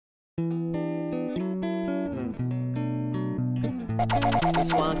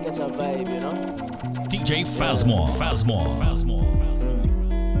This one catch a vibe, you know. DJ Phasmore.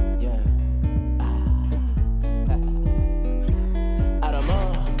 Yeah. I don't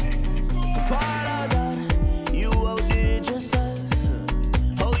know. Father God, you outdid yourself.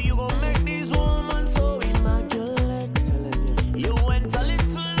 How you gon' make these women so immaculate? You went a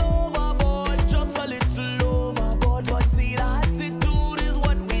little overboard, just a little overboard. But see, the attitude is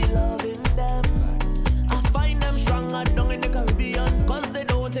what we love in them. I find them stronger down in the Caribbean, cause they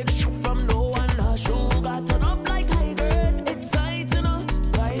don't take shit from no one. Sugar turn up like high grade. It's tight enough,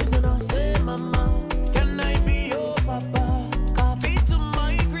 vibes enough. Say mama, can I be your papa? Coffee to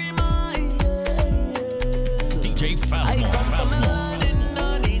my creamer, yeah. DJ I come from Phasmore. London,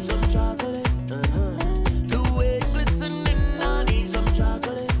 I need some chocolate. The way it glistening, I need some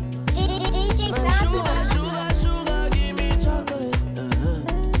chocolate. DJ Sugar, give me chocolate.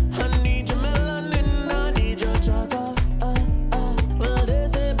 I need your melanin, I need your chocolate. Well, they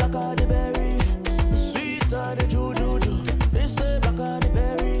say black of the berry, the sweet of the juju. They say black of the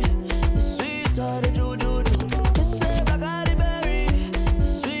berry, the sweet of the juju. They say black of the berry, the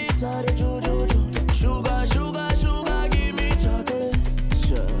sweet of the juju. Sugar, give me chocolate.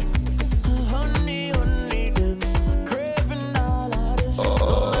 Honey, them craving all of this.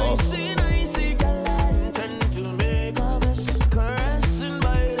 Nicey, girl, I intend to make a mess. Caressing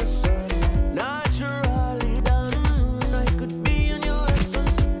by the sun, naturally done. I could be in your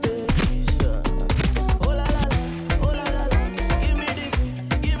essence today. Oh la la, give me the feel.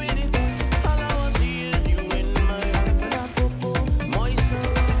 All I want to see is you in my hands and a cocoa. Moist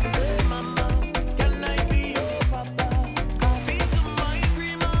around, say mama, can I be your papa? Coffee to my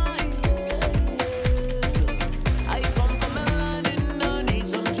creamer, yeah. I come from London, I need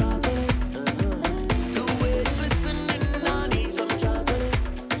some chocolate. The way it glistening, I need some chocolate.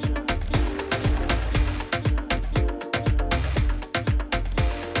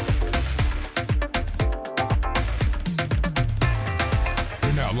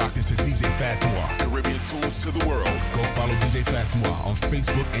 You're now locked into DJ Phasmore. Caribbean tunes to the world. Go follow DJ Phasmore on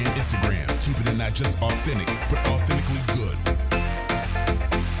Facebook and Instagram. Keeping it not just authentic, but authentically good.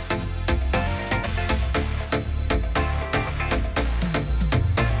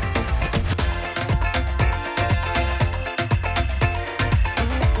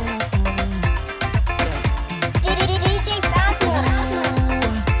 DJ Phasmore.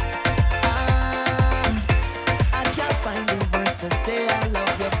 I can't find the words to say I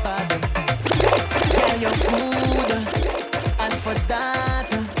love your body. Girl, you're good, and for that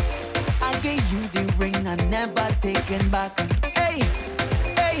I gave you the ring I never taken back. Hey,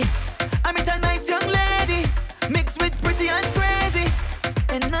 I met a nice young lady, mixed with pretty and crazy,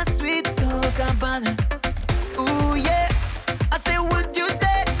 in a sweet soca banner. Ooh yeah, I say would you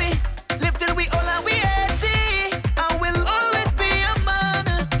date me? Live till we all are we 80. I will always be a man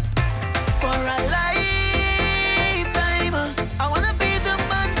for a lifetime. I wanna be the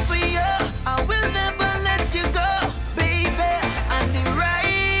man for you. I will never let you go, baby. And the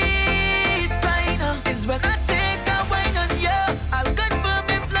right sign is when I take a wine on you. I'll confirm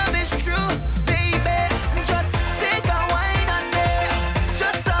if love is true, baby. Just take a wine on me,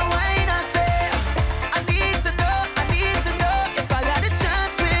 just a wine I say. I need to know if I got a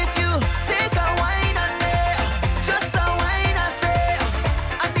chance with you. Take a wine on me, just a wine I say.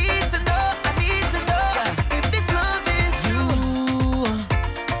 I need to know if this love is you.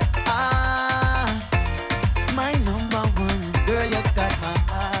 My number one girl, you got my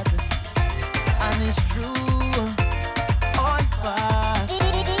heart, and it's true. All fast.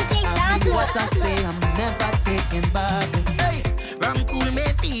 DJ I mean what I Phasmore. say, I'm never taking back. Hey, rum cool me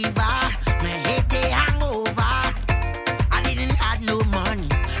fever, my head they hangover. I didn't have no money,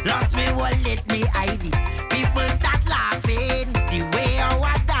 lost me wallet, me ID. People start laughing the way I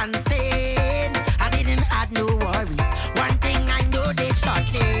was dancing. I didn't have no worries. One thing I know they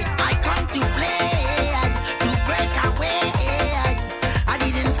shortly. I come to play, to break away. I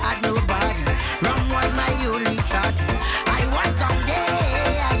didn't have nobody. Rum was my only shot. I was down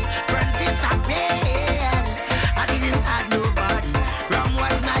there, friends disappeared. I didn't have nobody. Rum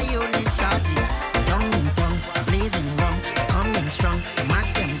was my only shot. Young in tongue, blazing rum, coming strong,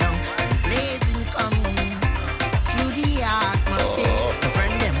 mash them down, blazing coming through the atmosphere. My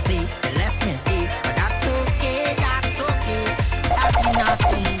friend them say they left me dead, but that's okay, that's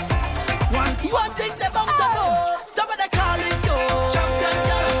nothing. One thing they bound to know, somebody calling you champion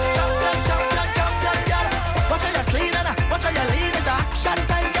girl. Watch how you clean and watch how you lead it. Action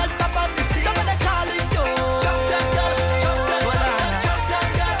time, girl, stop on the scene. Somebody calling you champion girl.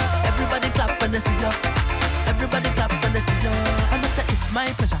 Everybody clap when they see you. Everybody clap when they see you. And I say it's my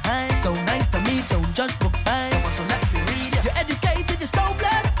pleasure. So nice to meet you, judge book by. So let me read you. Your education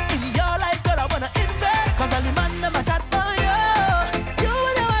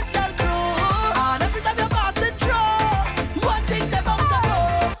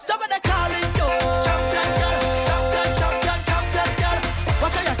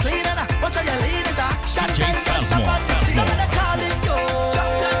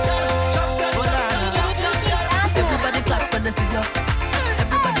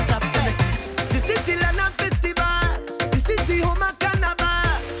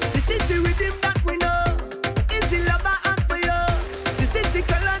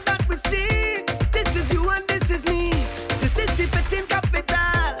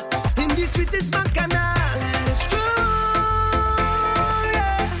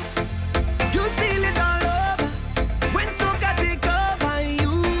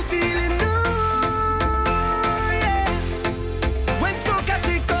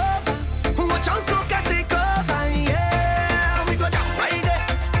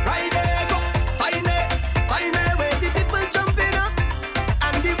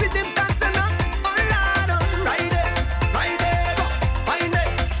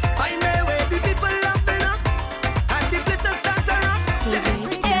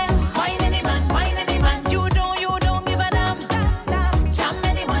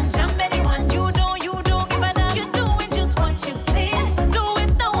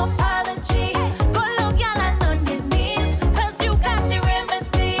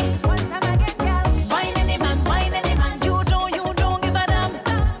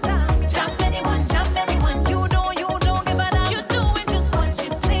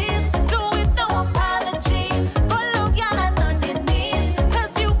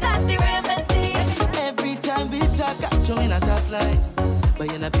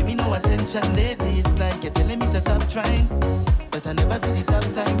attention lately. It's like you're telling me to stop trying, but I never see the stop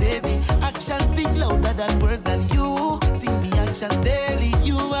sign, baby. Actions speak louder than words, and you see me actions daily.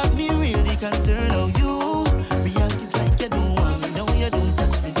 You have me really concerned. Oh, you react is like you don't want me. No, you don't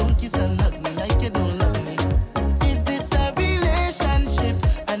touch me, don't kiss and hug me like you don't love me. Is this a relationship?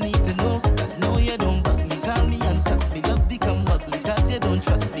 I need to know, cause no, you don't bug me. Call me and cuss me, love become ugly, cause you don't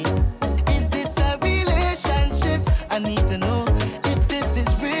trust me. Is this a relationship? I need to know if this is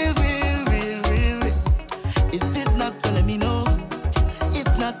real, real, real, real, real. If it's not, well, let me know. If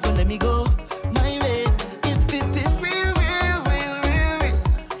not, well, let me go my way. If it is real, real, real, real, real.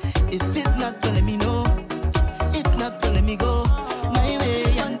 If it's not, well, let me know. If not, well, let me go my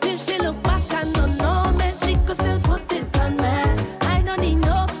way. And if she look back and don't know me, she could still put it on me. I don't need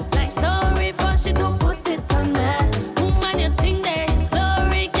no life story for she to put it on me. Woman, you think there is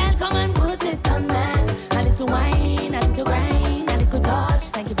glory, girl, come and put it on me. A little wine, a little grind, a little touch.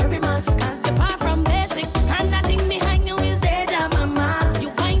 Thank you very much, cause you're far from basic. And that thing behind you is danger, mama. You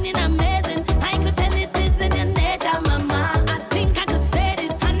whining amazing, I could tell it is in your nature, mama. I think I could say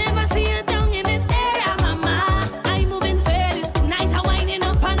this, I never see you down in this area, mama. I'm moving fearless, tonight I'm whining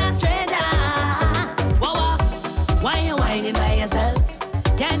up on a stranger. Whoa, whoa, why you whining by yourself?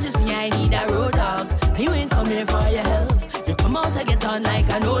 Can't you see I need a road dog? You ain't come here for your help. You come out to get on like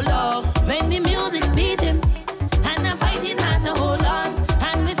an old dog. When the music beating, and I'm fighting hard to hold on.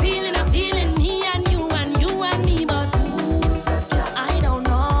 And we feeling, I'm feeling me and you and you and me. But who's that girl? I don't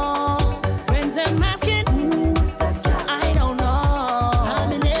know. Friends them asking, who's that girl? I don't know. All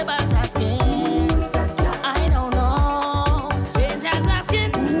my neighbors asking, who's that girl? I don't know. Strangers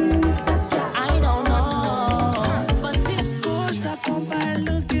asking, who's that girl? I don't know. But this push that bumper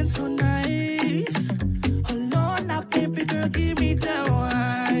looking so nice. Hold on now, baby girl, give me that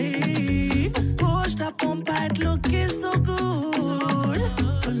wine. Push that bumper, it looking so good.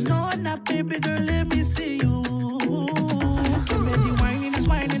 Hold on now, baby girl, let me see you. Give me the wine, this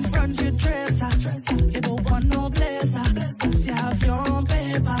wine in front of your dresser. You don't want no blesser. Cause you have your own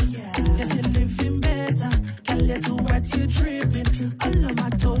paper. Yes, you're living better. Girl, you do what you tripping. All of my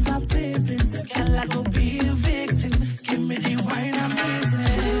toes I'm tipping. Girl, I go be a victim. Give me the wine, I'm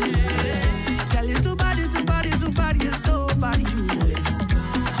missing. Girl, you too bad, you're so bad, you.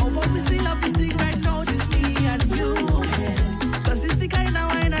 How about we still up the thing right now, just me and you. Cause it's the kind of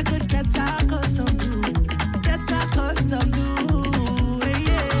wine I could get accustomed to.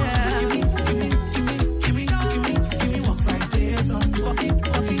 Yeah. Give me, walk right there, son. Walk it.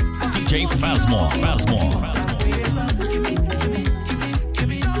 DJ Fazmore. DJ Fazmore.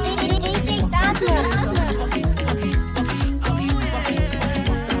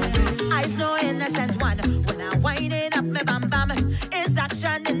 I's no innocent one. When I'm winding up my bam bam, it's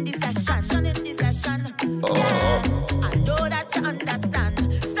action in the session. I know that you understand.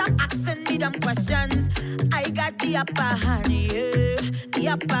 Stop asking me them questions. I got the upper hand, yeah. The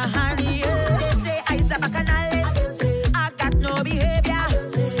upper hand, yeah. They say I's a bacchanalist. I got no behavior.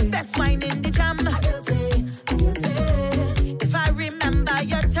 Best wine in the jam. If I remember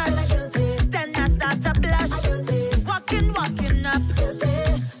your touch, then I start to blush. Walking up.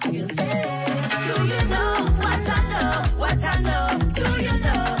 Do you know what I know? What I know? Do you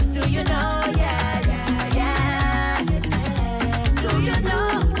know? Yeah. Do you know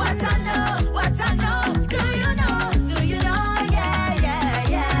what I know? What I know? Do you know? Yeah.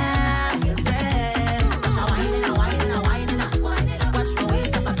 I'm whining up. Watch my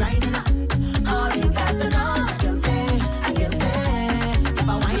waist up, I'm grinding up. All you got to know, I'm guilty. If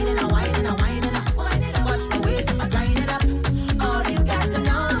I'm whining up. Watch my waist up, I'm grinding up. All you got to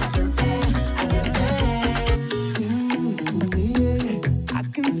know, I'm guilty. I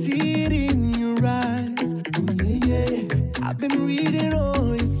can see it in your eyes. I've been reading all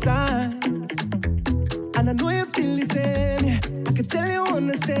your signs, and I know you feel the same. I can tell you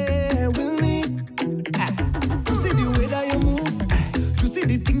understand with me. You see the way that you move. You see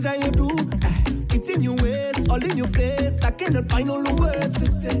the things that you do. It's in your ways, all in your face. I cannot find all the words to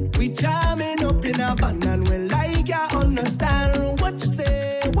say. We jamming up in a band, and we like you understand what you say.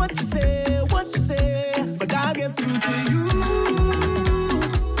 But I get through to you.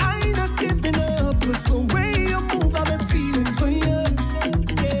 I ain't not giving up, 'cause the way you move, I've been feeling for you.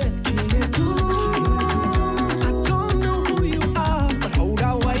 Yeah, too. I don't know who you are, but how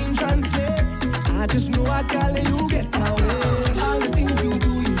that wine translates. I just know I can't let you get away. All the things you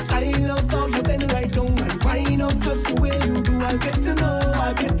do, I love how you bend right down and wind up just the way you do. I get to know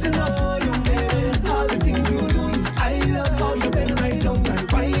you, yeah. All the things you do, I love how you bend right down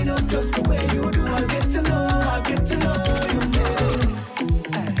and wind up just the way you do. I get to know you,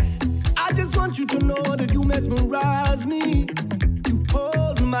 yeah. I just want you to know that you mesmerize me. You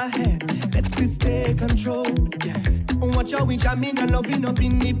hold my hand we jamming and loving up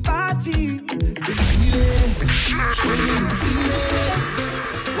in the party. The feeling,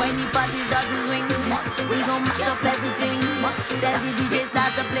 When the party start to swing, we gon' mash up everything. Tell the DJ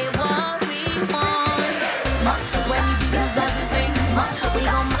start to play what we want. When the people start to sing, we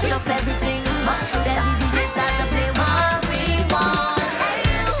gon' mash up everything. Tell the DJ start to play what we want.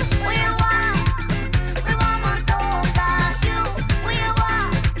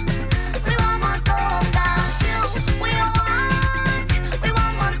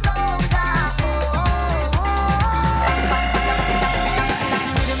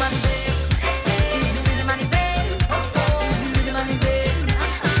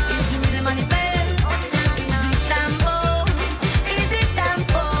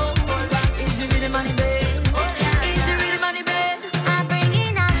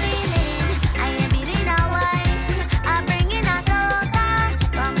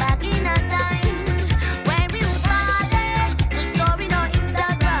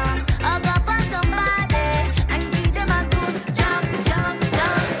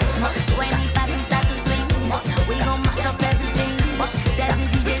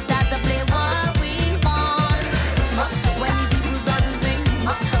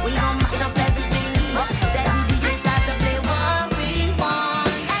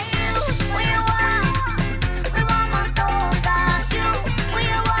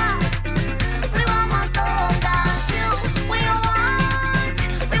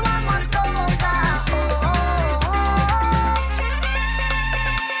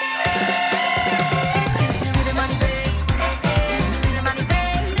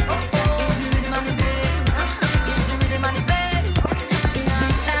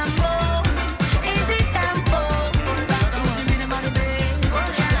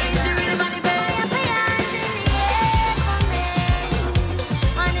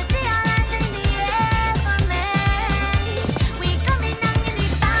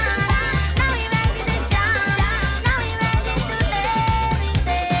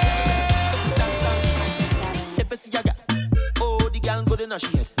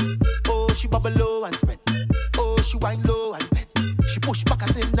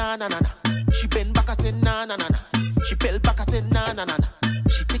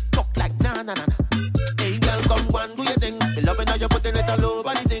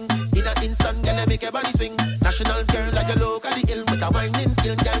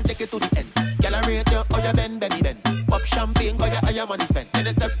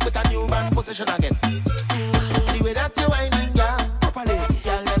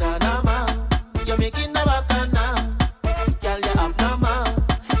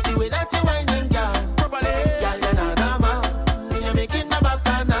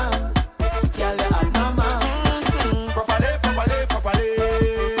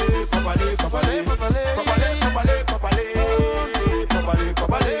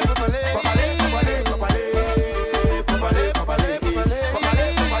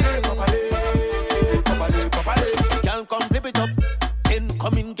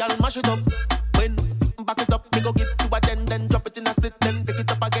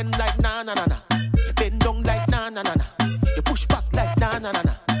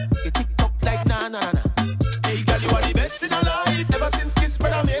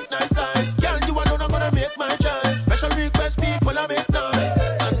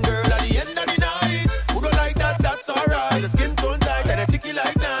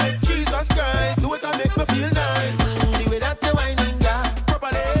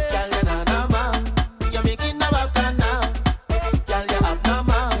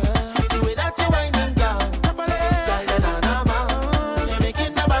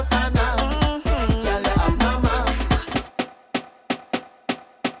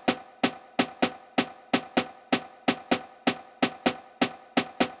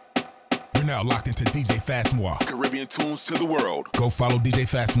 Now locked into DJ Fastmoir. Caribbean tunes to the world. Go follow DJ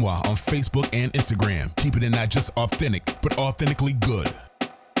Fastmoir on Facebook and Instagram. Keeping it not just authentic, but authentically good.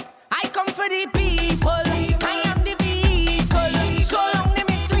 I come for the people. I am the vehicle. So long they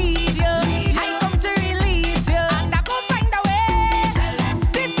mislead you. I come to release you. And I go find a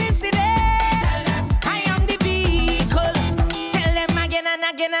way. This is the day. I am the vehicle. Tell them again and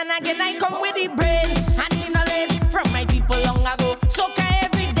again and again. I come with the brains and the knowledge from my people long ago. So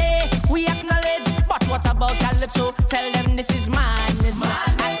what about Calypso? Tell them this is madness.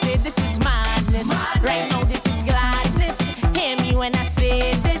 I say this is madness. Right now this is gladness. Hear me when I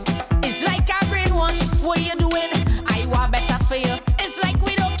say this. It's like a brainwash. What you doing? I want better for you. It's like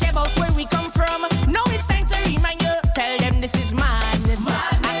we don't care about where we come from. Now it's time to remind you. Tell them this is madness.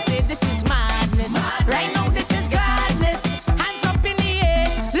 I say this is madness. Right now this is gladness. Hands up in the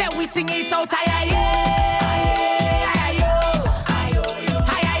air. Let we sing it out.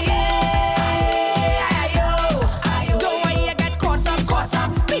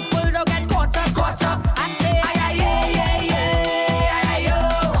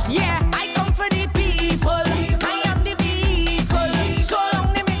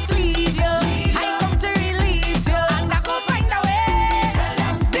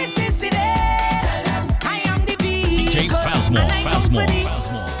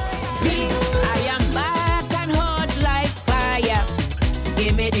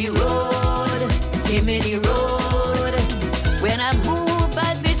 give me the road, give me the road. When I move,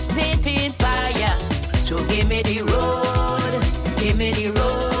 I'll be spitting fire. So give me the road, give me the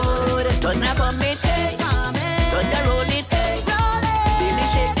road. Turn up on me, hey, turn the roll it, hey, baby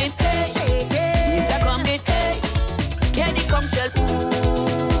shake it, hey, yes I come it, hey, yeah the come shell,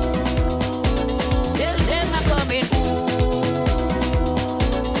 tell them I come in,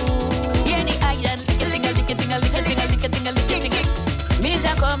 yeah the iron, means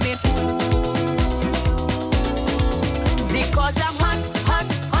I come in, because I'm hot, hot,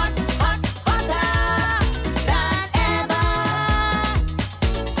 hot, hot, hotter than ever.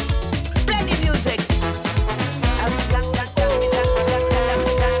 Play the music.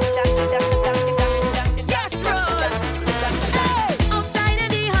 Yes, Rose. Hey, outside in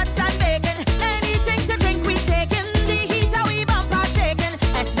the hot sun baking, anything to drink we taking. The heat how we bumper shaking,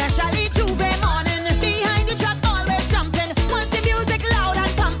 especially Tuesday morning. Behind the truck always jumping. Once the music loud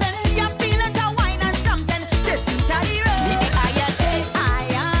and pumping, you feel it a wine and something. This heat of the road. The iron, hey,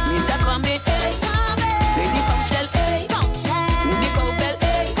 iron. Means I come in, hey, baby come shell, hey, the cowbell,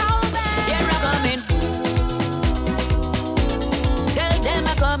 hey, yeah I come in. Tell them I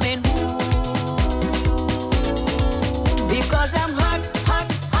come in. Because I'm hot, hot,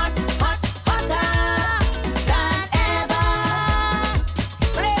 hot, hot, hotter than ever.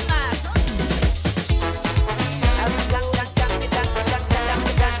 Play mass.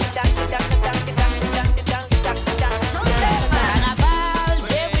 Carnival,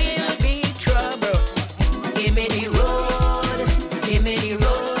 there will be trouble. Give me the road, give me the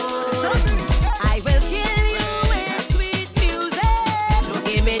road. I will kill you with sweet music. So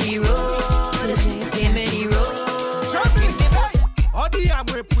give me the road, give me the road. Odi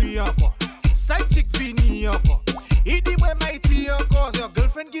amwe pui encore. Side chick fini encore. Idi mwe mighty encore. Your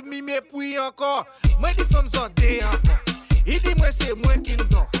girlfriend give me pui encore. Mwe di femmes sont day encore. Idi mwe c'est mwe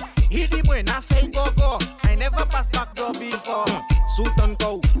kindo. Idi mwe na fay gogo. I never pass back door before. Sultan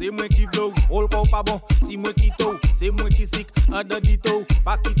cow, c'est moi qui blow. All cow pas bon, si moi qui tow. C'est moi qui sick, under the toe.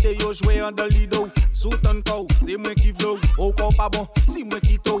 Pas quitter yo jouer under the lido. Sultan cow, c'est moi qui blow. All cow pas bon, si moi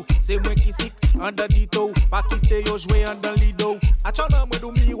qui tow. C'est moi qui sick, under the toe. Pas quitter yo jouer under the lido. I tell her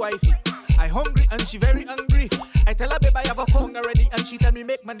do me wifey. I hungry and she very hungry. I tell her babe I have a phone already and she tell me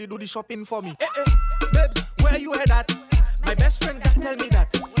make money do the shopping for me. Babes, where you head at? My best friend that tell me that.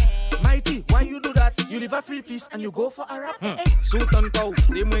 Mighty, why you do that? You live a free piece and you go for a rap. Sultan cow,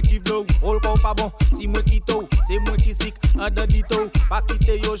 c'est moi qui blow. All cow pas bon, si moi qui tow. C'est moi qui sick, under the toe. Pas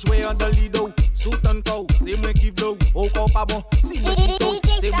quitter yo jouer under the lido. Sultan cow, c'est moi qui blow. All cow pas bon, si moi qui tow.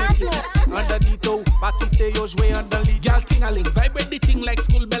 C'est moi qui sick, under the toe. Pas quitter yo jouer under the lido. Girl ting-a-ling, vibrate the thing like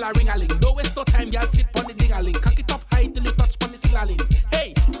school bell a ring-a-ling. Don't waste no time, girl sit pon the ding-a-ling. Cock it up high till you touch pon the ceiling.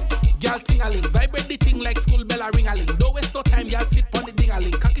 Hey, girl ting-a-ling, vibrate the thing like school bell a ring-a-ling. Don't waste no time, girl sit pon the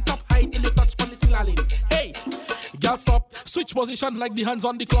ding-a-ling. Cock it up high till you touch pon the ceiling. Hey, girl stop, switch position like the hands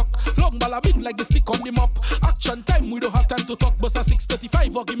on the clock. Long ball a bin like the stick on the mop. Action time, we don't have time to talk. Bust a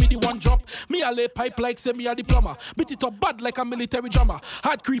 6:35 or give me the one drop. Me a lay pipe like say me a diploma. Beat it up bad like a military drama.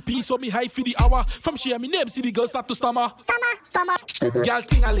 Hard creepy so me high for the hour. From share me name, see the girl start to stammer. Girl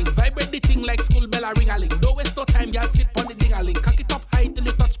ting-a-ling, vibrate the thing like school bell a ring-a-ling. Don't waste no time, girl sit pon the ding-a-ling. Cock it up high till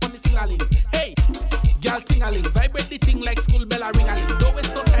you touch pon the ceiling. Hey, girl ting-a-ling, vibrate the thing like school bell a ring-a-ling. Don't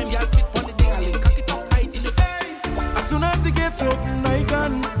waste no time, girl sit pon the ding-a-ling. Cock it up high till you touch. As soon as it gets open, I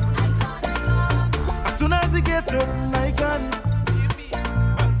can. As soon as it gets open, I can.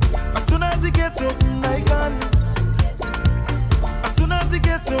 As soon as it gets open, I can. As soon as it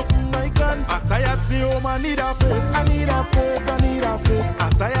gets open, I can. I'm tired, stay home, I need a faith. I need a faith, I need a faith.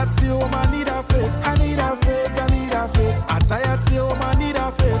 I'm tired, stay home, I need a faith. I need a faith, I need a faith. I'm tired, stay home, I need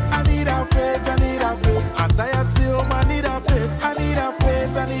a faith. I need a faith, I need a faith. I'm tired, stay home, I need a faith. I need a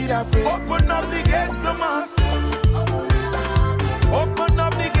faith, I need a faith. Open up the gates to mass. Open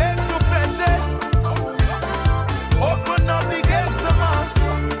up the gates to Fete. Open up the gates to mass.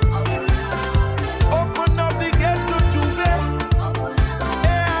 Open up the gates to Juve.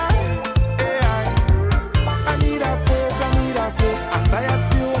 I need a faith, I need a faith. I'm tired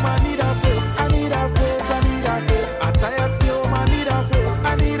still, I need a faith. I need a faith, I need a faith. I'm tired still, I need a faith.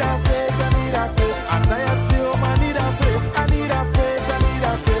 I need a faith, I need a faith. I'm tired still, I need a faith. I need a faith, I need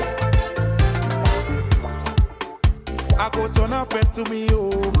a faith. I go turn a faith to me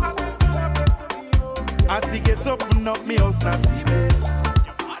home. As the gates open up, me house not see me.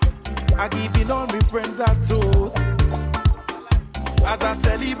 I give in all my friends a toast. As a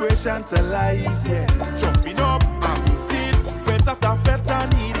celebration to life, yeah. Jumping up, I miss it. Fete after fete, I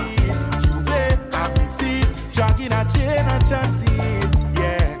need it. Juve, I miss it. Dragging a chain and chanting,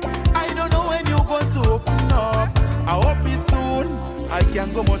 yeah. I don't know when you're going to open up. I hope it's soon. I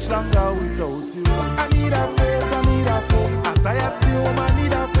can't go much longer without you. I need a faith, I need a faith. I'm tired still, I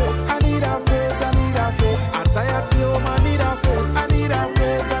need a faith. I need a faith, I need a faith. I'm tired still, I need a faith. I need a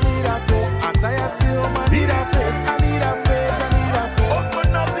faith, I need a faith. I'm tired still, I need a faith. I need a faith, I need a faith.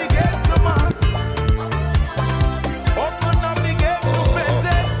 Open up the gates to mass. Open up the gates to faith.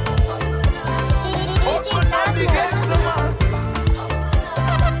 Open up the gates to mass.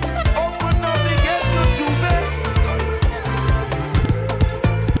 Open up the gates to Juve.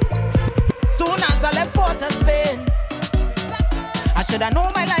 Soon as I left Port of Spain, I should have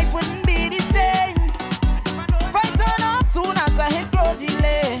known my life wouldn't be the same. Right on up soon as I hit Rosie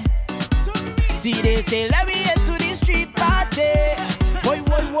Lane. See they say let me head to the street party. Boy,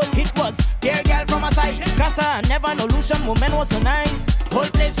 it was dear girl from my side. Casa never no illusion, woman was so nice. Whole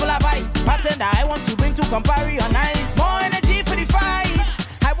place full of vibe, pattern that I want to bring to Campari on ice. More energy for the fight.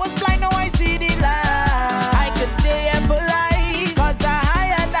 I was blind, now I see the light. I could stay here for life, cause I'm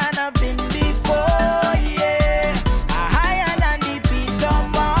higher than I've been before, yeah. I'm higher than the Peter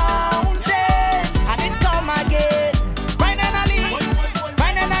Mountain. I didn't come again. Finally,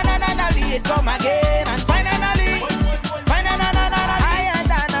 it come again. And finally, higher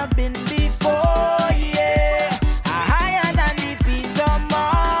than I've been before, yeah. I'm higher than the Peter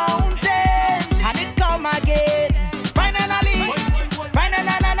Mountain. And it come again. Finally,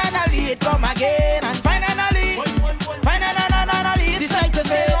 it come again. And finally, this night will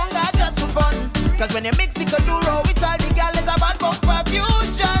stay longer just for fun. Cause when you mix the Kuduro with all the girls, it's about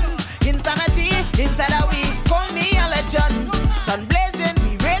confusion. Insanity inside a we call me a legend. Sun blazing,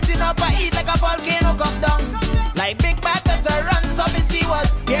 we raising up, I eat like a volcano come down. Like big bad that run, so me see was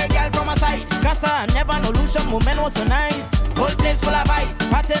here girl from my side. Casa never no illusion, woman was so nice. Whole place full of vibe,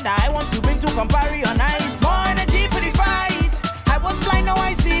 pattern that I want to bring to Campari on ice. More energy for the fight. I was blind, now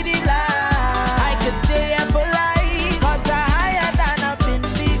I see the light. I could stay here for life, cause I'm higher than I've been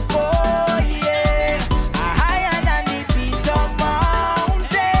before, yeah. I'm higher than the Peter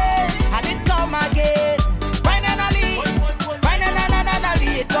Mountain. And it come again. Finally,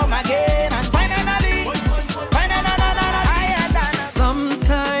 it come again. And finally, higher than.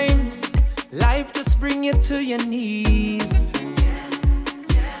 Sometimes life just bring you to your knees.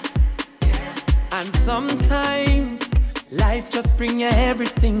 And sometimes life just bring you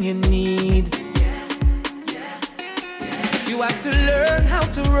everything you need. But you have to learn how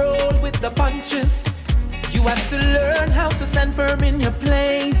to roll with the punches. You have to learn how to stand firm in your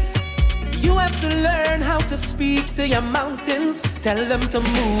place. You have to learn how to speak to your mountains. Tell them to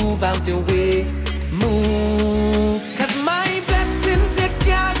move out your way. Move. Cause my blessings, you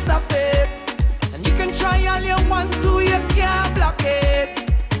can't stop it. And you can try all you want to, you can't block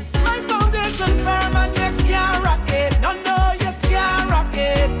it. My foundation firm and you can't rock it. No, you can't rock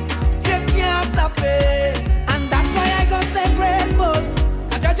it. You can't stop it. And that's why I gotta stay grateful.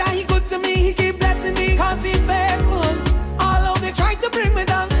 Cause Jaja, he good to me, he keep blessing me, cause he faithful. Although they try to bring me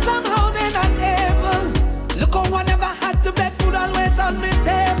down, somehow they're not able. Look how I never had to beg, food always on my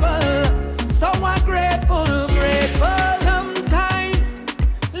table. So I'm grateful. Sometimes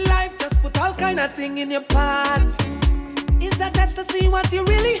life just put all kind of thing in your path. It's a test to see what you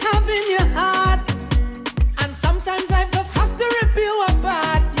really have in your heart. And sometimes life just has to rip you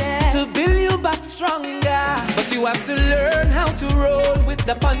apart, yeah, to build you back stronger. But you have to learn how to roll with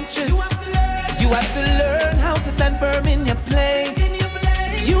the punches. You have to learn how to stand firm in your place.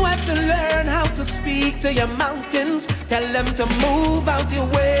 You have to learn how to speak to your mountains. Tell them to move out your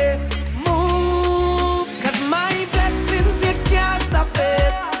way. Move. Cause my blessings, you can't stop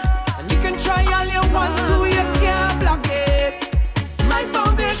it. And you can try all you want to, you can't block it. My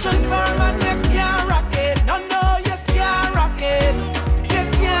foundation firm and you can't rock it. No, you can't rock it. You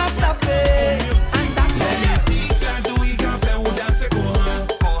can't stop it. And that's why you see that we can faire ou danser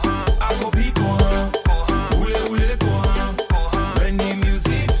courant. A copie courant. Oule courant. When the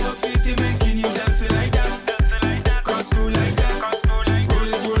music society making you dance like that. Cross through like that.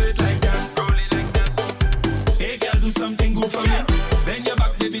 Roll it like that. Hey girl, do something good for me. Bend your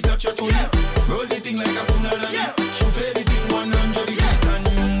back, baby, touch your toe. Roll the thing like a tsunami. Shoot everything 100 degrees and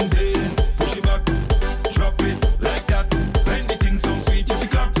then push it back. Drop it like that. When the thing sounds sweet, you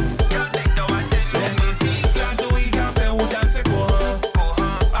pick up. Let me see, quand tu y can faire ou danser courant.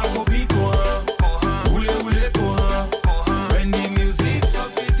 A copie courant. Oule courant. When the music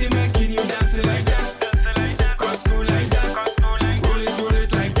society making you dance like that. Cross through like that. Roll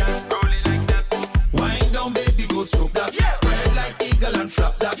it like that. Wind down, baby, go stroke that. Spread like eagle and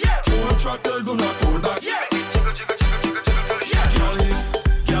flap that. Full trot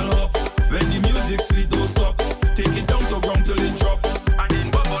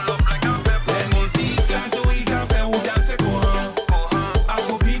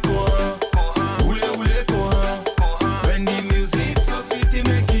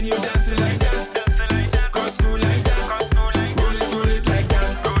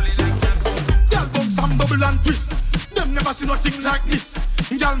thing like this.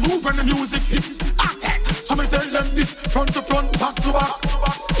 Y'all move when the music hits. Attack. So me tell them this. Front to front, back to back.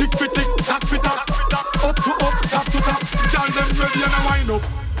 Tick for tick, tack for tack. Up to up, tap to tap. Y'all them ready and I wind up.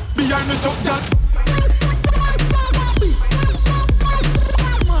 Behind the top that.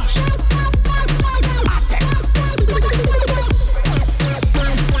 Smash. Attack.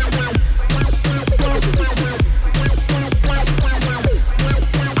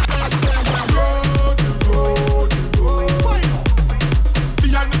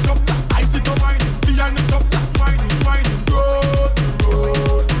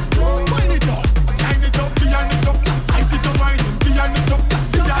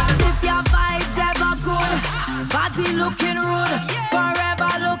 Looking rude,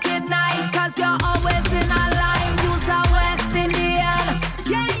 forever looking nice, cause you're always in a line. Use a West Indian,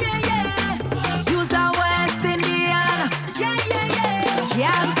 yeah, yeah, yeah. Use a West Indian, yeah, yeah, yeah.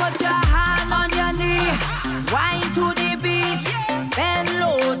 Yeah, put your hand on your knee, wind to the beat, bend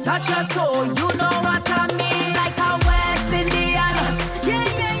low, touch your toe, you know what I mean. Like a West Indian, yeah,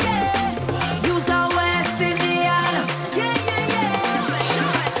 yeah, yeah. Use a West Indian, yeah, yeah,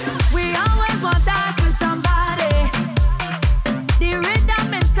 yeah. We always want that with somebody. The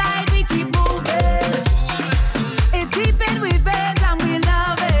rhythm inside, we keep moving. It deep in we veins and we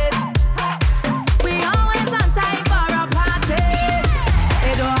love it. We always on time for a party.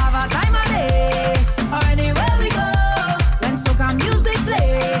 They don't have a time of day or anywhere we go. When soca music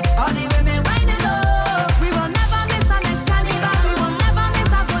play, all the women winding up. We will never miss a next carnival. We will never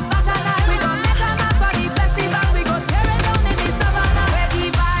miss a good bacchanal. We don't make a mess for the festival. We go tear it down in the savannah. Where the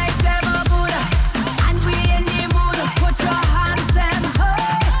vibes ever good and we in the mood. Put your hands them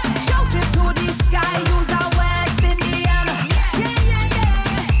high, shout it to the sky. Use a West Indian, yeah, yeah,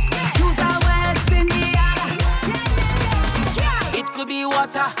 yeah. Use a West Indian, yeah, yeah. It could be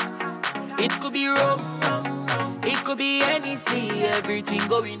water, it could be rum, it could be any sea, everything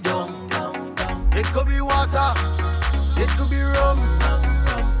going down, down, down. It could be water, it could be rum,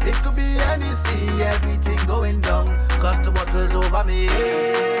 it could be any sea, everything going down. Cause the water's over me.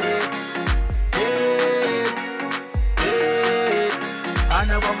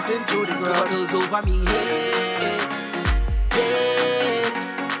 And I bumps into the ground. Bottles over me head, head,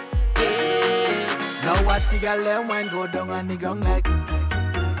 head. Now watch the girl them wine go down on the ground like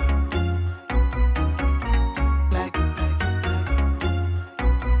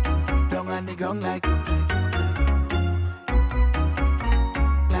down on the ground like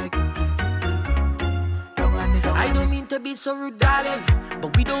down on the ground. I don't mean to be so rude, darling,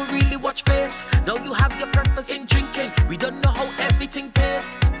 but we don't really watch face. Now you have your purpose in drinking. We don't know how everything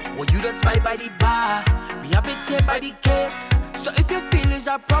tastes. Well, you don't spy by the bar. We have it here by the case. So if you feel it's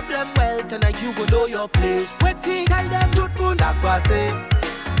a problem, well, tonight you go know your place. Waiting, tell them Tout moun sak pase.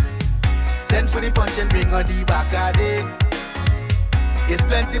 Send for the punch and bring on the back of it. There's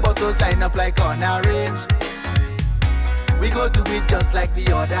plenty bottles lined up like on a range. We go do it just like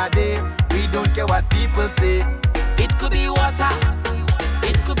the other day. We don't care what people say. it could be water,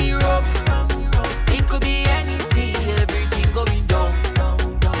 it could be rum, it could be any sea, everything going down, down,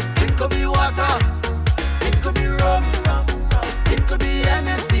 down. It could be water, it could be rum, it could be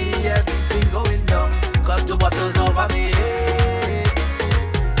Hennessy, everything going down. Cause the bottles over me.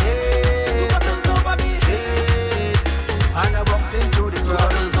 Two bottles over me. And I bumps into the crowd.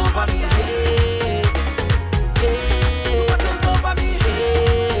 Bottles over me. Two bottles over me.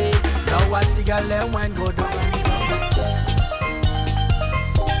 Now watch the girl them wine go down.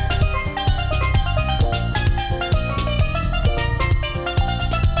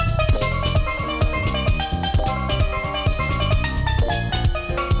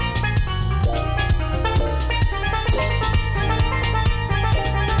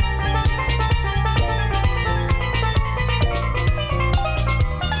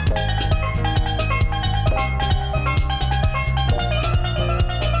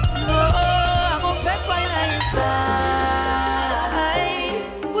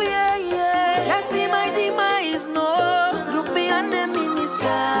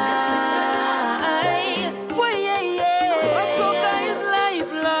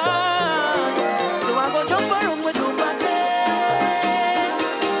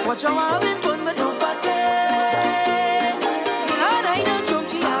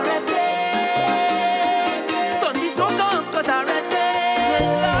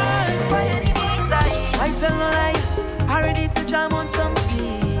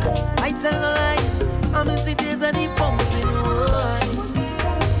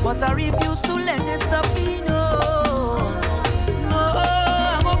 But I refuse to let this stop me, no. No,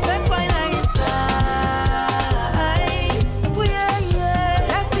 I'm a fake wine inside. Oh, yeah,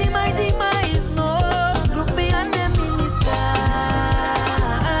 yeah. I see my demise, no. Look me and them in the sky.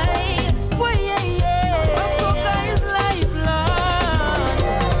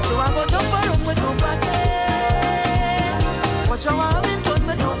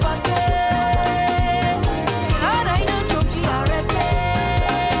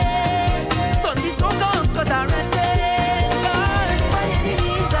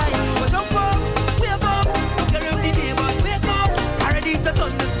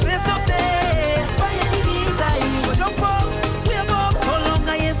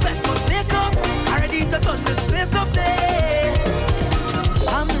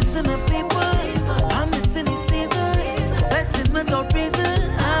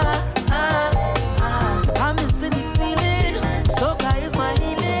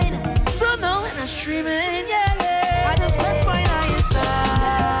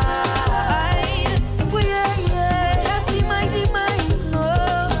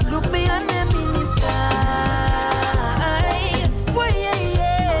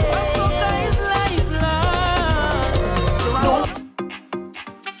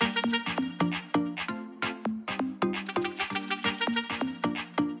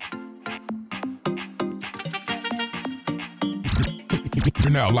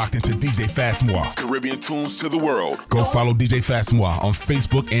 You're now locked into DJ Fastmoir, Caribbean tunes to the world. Go follow DJ Fastmoir on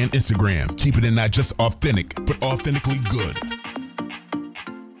Facebook and Instagram. Keeping it not just authentic, but authentically good.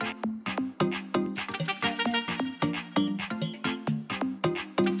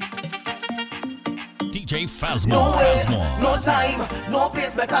 DJ Fastmoir. No time, no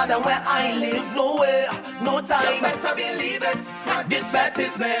place better than where I live. Nowhere, no time. You better believe it. This fete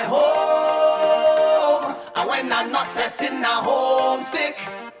is my home. And when I'm not fetting, I'm homesick.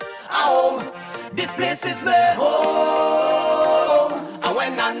 Home. This place is my home. And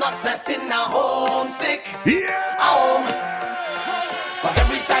when I'm not fetting, I'm homesick. Yeah. Home. Cause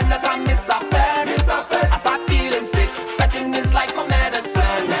every time that I miss a fete, I start feeling sick. Fetting is like my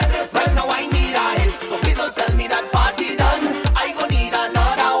medicine. Right now I need a hit, so please don't tell me that party done. I gon' need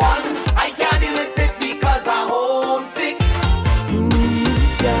another one. I can't deal with it because I'm homesick.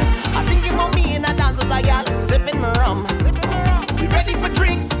 Yeah. I think about me in a dance with a gal, sipping my rum. We ready for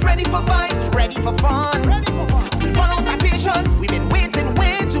drinks, ready for vibes, ready for fun. We run out of patience, we've been waiting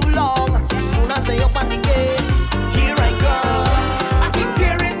way too long. As soon as they open the gates, here I come. I keep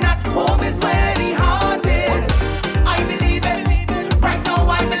hearing that home is where the heart is. I believe it, right now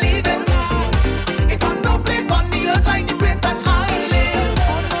I believe it. It's on no place on the earth like the place that I live.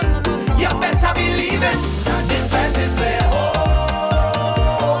 You better believe it, this fete is my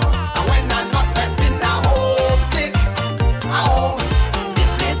home. And when I'm not fetting, I'm homesick. Home,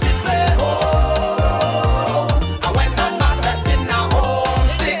 this place is my home. And when I'm not fetting, I'm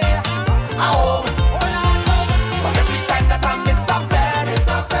homesick. Home. Cause every time that I miss a fete,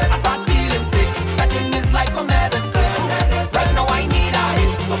 I start feeling sick. Fetting is like my medicine. Right now I need a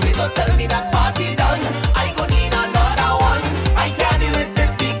hit, so please don't tell me that party done. I gon' need another one. I can't deal with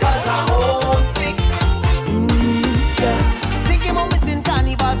it because I'm homesick. Thinking about missing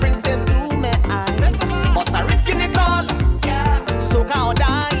carnival brings tears to my eyes, but I'm risking it all. So can't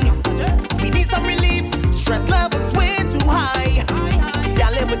die. We need some relief. Stress levels way too high.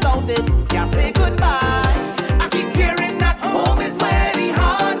 Can't live without it. Can't say goodbye. I keep hearing that home is where the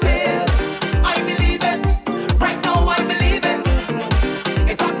heart is. I believe it. Right now I believe it.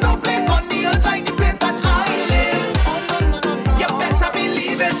 It's on no place on the earth like the place that I live. You better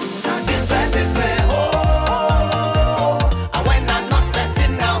believe it. This fete is my home. And when I'm not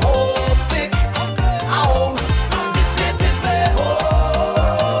fetting, I'm homesick. Home. This place is my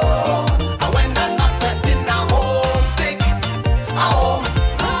home. And when I'm not fetting, I'm homesick. Home.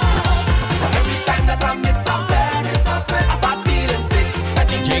 Cause every time that I miss a fete, I start feeling sick.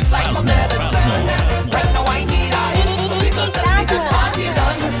 Fetting DJ is like my medicine. Right now I need a hit, so please don't tell me that party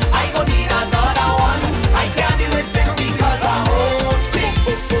done. I gon' need another one. I can't deal with it because I'm homesick.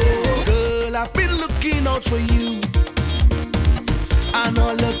 Girl, I've been looking out for you and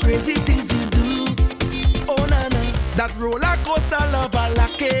all the crazy things you do. Oh na na, that roller coaster love I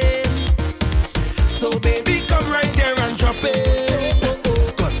like it. So baby, come right here and drop it.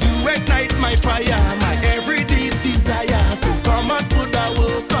 Cause you ignite my fire, my everyday desire. So come and put that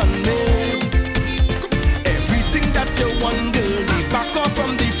work on me. Everything that you want, girl, the back or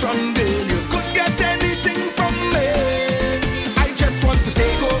from the front, girl, you could get anything from me. I just want to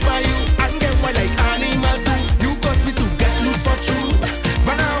take over you and get wild like animals do. You cause me to get loose for true,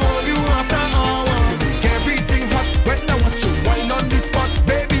 but I hold you after hours. Make everything hot when I watch you wine on the spot,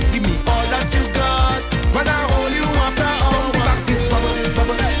 baby.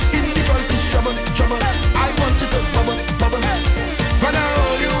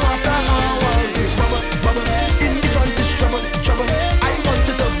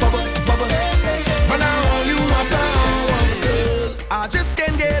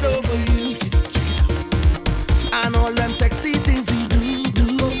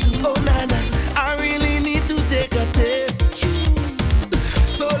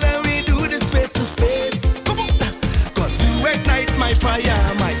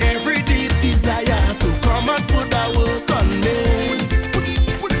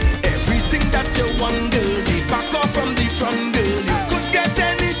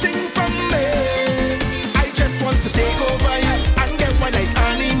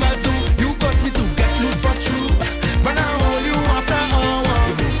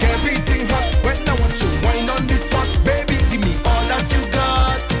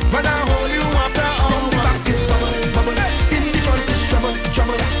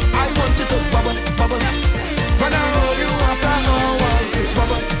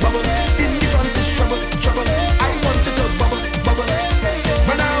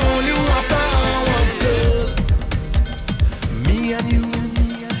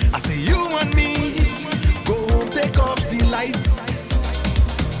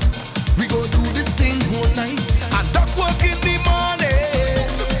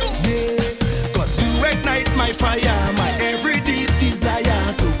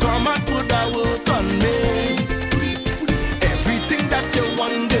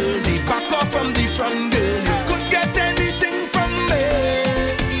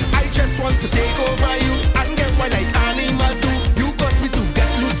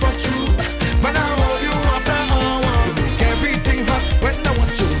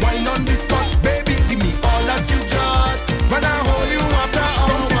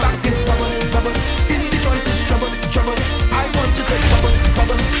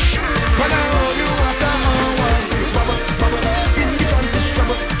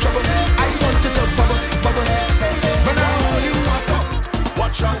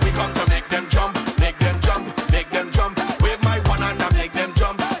 show. We come to make them jump, make them jump, make them jump. Wave my one hand and make them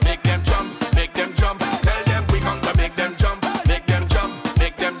jump, make them jump, make them jump. Tell them we come to make them jump, make them jump,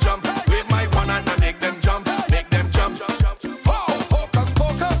 make them jump. Wave my one hand and make them jump, make them jump. Oh, hocus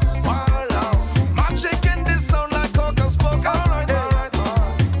pocus, magic in this sound like hocus pocus.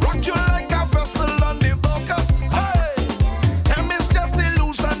 Rock you like a vessel on the focus. Hey, them is just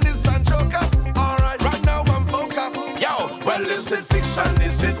illusionists and jokers. Alright, right now I'm focused. Yo, well is it fiction?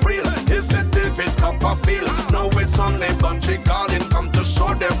 Is it real? Is it David Copperfield? No, it's only Bungie Garlin. Come to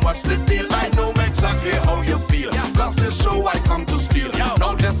show them what's the deal. I know exactly how you feel. Cause this show I come to steal.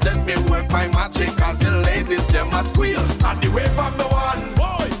 Now just let me work my magic. Cause the ladies them a squeal. At the wave of the one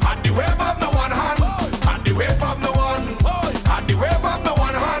boy, at the wave of the one hand, at the wave of the one boy, at the wave of the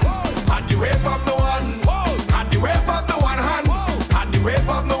one hand, at the wave of the one boy, at the wave of the one hand, at the wave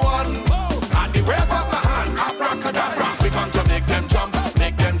of the one boy, at the wave of the hand. Abracadabra, we come to make them jump,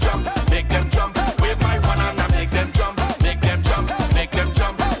 make them jump, make them jump. Wave my one hand and make them jump, make them jump, make them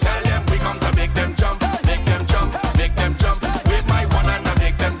jump. Tell them we come to make them jump, make them jump, make them jump. Wave my one hand and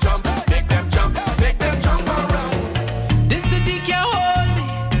make them jump, make them jump, make them jump around. This city can't hold me.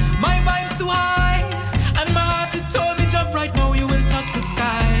 My vibe's too high, and my heart it told me jump right now. You will touch the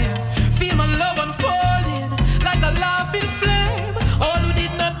sky. Feel my love unfolding like a laughing flame. All who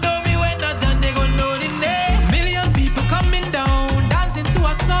did not know me when not done, they gon' know the name. Million people coming down, dancing to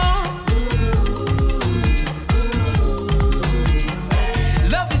a song.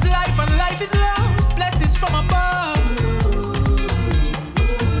 Love is life and life is love. Blessings from above.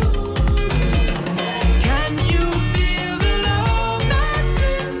 Can you feel the love that's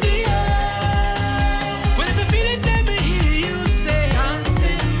in the air? When it's a feeling, never hear you say,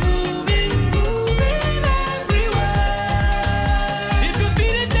 dancing, moving, grooving everywhere. If you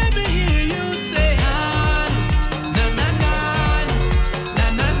feel it, never hear you say, na na na na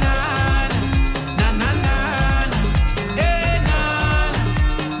na na na na na, eh na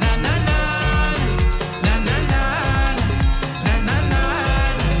na na na na na na na.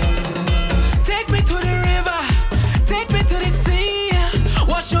 Take me to the river, take me to the sea.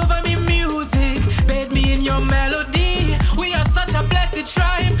 Wash over me music, bathe me in your melody. We are such a blessed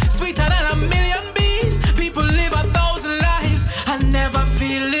tribe, sweeter than a million bees. People live 1,000 lives and never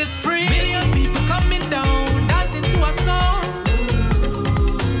feel this free. Million people coming down, dancing to a song.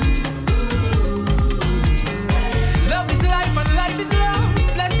 Love is life and life is love.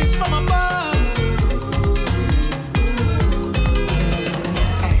 Blessings from above.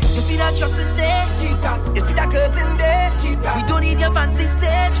 You see that trust in there? Keep that. You see that curtain there? Keep that. We don't need your fancy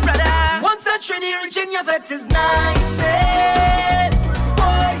stage, brother. Once a Trini reach in your vet is nice,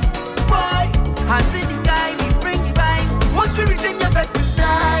 boy, boy. Hands in the sky, we bring the vibes. Once we reach in your vet is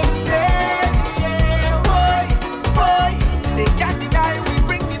nice, yeah, boy, boy. They can't deny we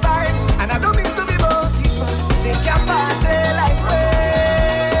bring the vibes. And I don't mean to be bossy, but they can't party like we.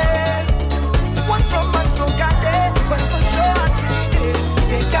 One from man so got there, but for sure I treat it.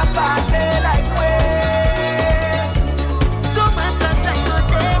 They can't party like we. Don't matter time or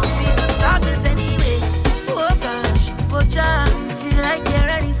day, we can start it anyway. Oh gosh, oh child, feel like you're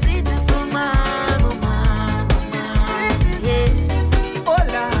ready, sweet and so man, oh man, yeah. Oh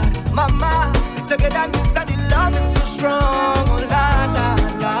Lord, mama, togetherness and the love is so strong. Oh Lord, Lord,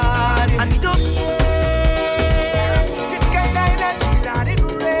 Lord, and we don't care. This kind of energy, Lord, it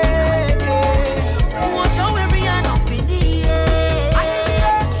great. Watch how we are up in the air.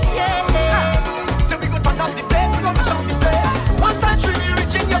 Yeah. So we go turn up the place, we go push up the place. Once a tree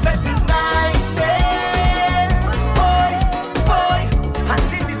reaching your vet is nice, boy, boy.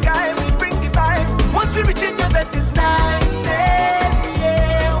 Hands in the sky, we bring the vibes. Once we reach in your vet is nice,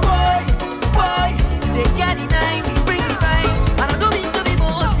 yeah, boy, boy. They can't deny we bring the vibes. And I don't mean to be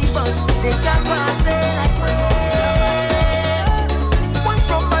bossy, but they can't party like we. One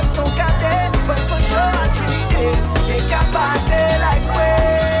from man so got there, but for sure I treat it. They can't party like we.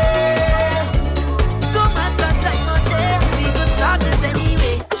 Don't matter time or day, we could start it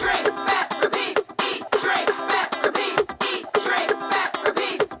anyway. Drink, fat, repeat, eat, drink, fat, repeat, eat, drink, fat,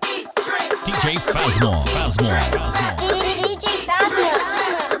 repeat, eat, drink. DJ Fazmore. DJ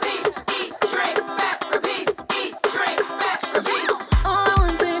All I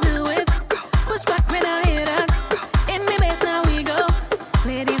want to do is push back when I hit us. In the bass now we go.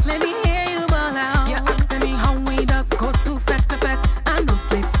 Ladies, let me hear you ball out. You're asking me how we does go to fet and don't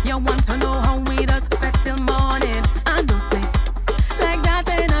sleep. You want to know how we does fet till morning and don't sleep. Like that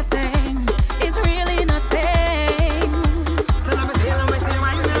ain't nothing. It's really nothing. So let me see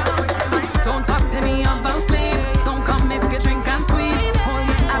right now. Don't talk to me about sleep. Don't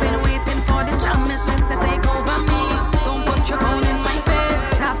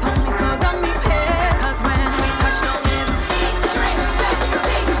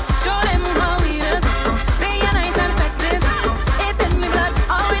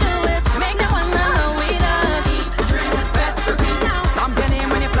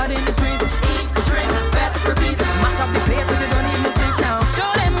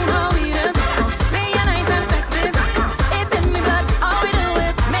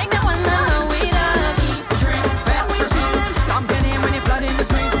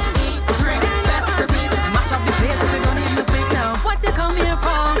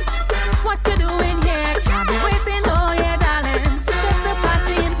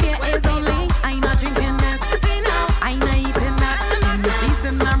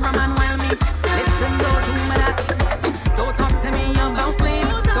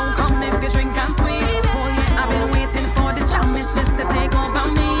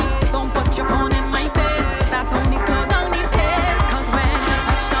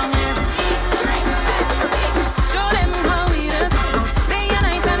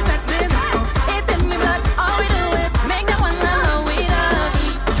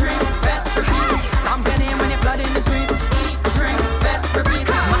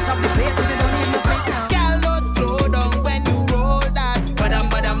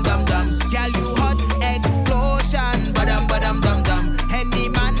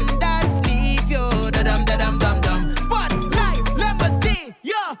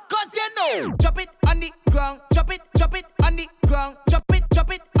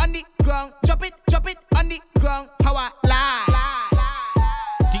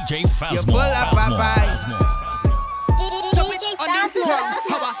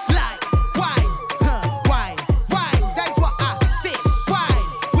How I like wine, wine, wine. That's what I say. Wine,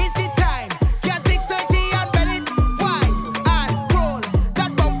 waste the time. Yeah, 6:30 and belly. Wine and roll.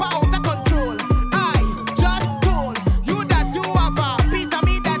 That bumper out of control. I just told you that you have a piece of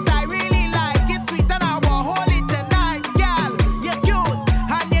me that I really like. It's sweet and I will hold it tonight, girl. You're cute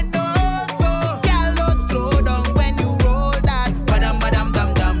and you know so. Girl, don't slow down when you roll that. Badam badam dum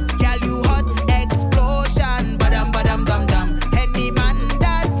dum. Girl, you hot explosion. Badam badam dum dum. Any man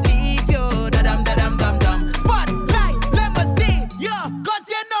that leave you, da dum dum dum. Spotlight, let me see you, 'cause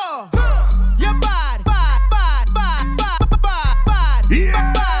you know you're bad, bad, bad, bad, bad, bad, bad,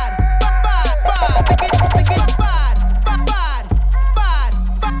 bad, bad, bad. Stick it, bad, bad, bad, bad,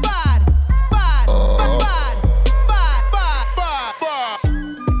 bad, bad, bad, bad, bad.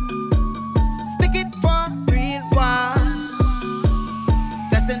 Stick it for real one.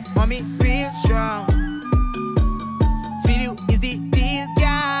 Session on me real strong. Feel you is the deal,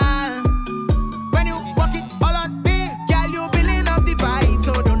 girl. When you walk it all on me, girl, you building up the vibe.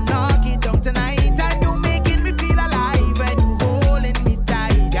 So don't knock it down tonight. And you making me feel alive when you holding me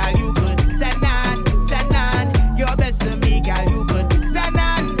tight. Girl, you good. Send on, you're best to me, girl, you good. Send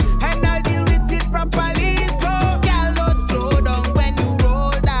on, and I'll deal with it properly. So, girl, don't slow down when you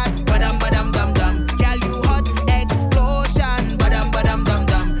roll that. Badam badam dum dum. Girl, you hot explosion. Badam badam dum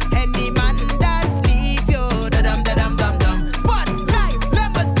dum. Any man that leave you, da dum dum dum. Spotlight, let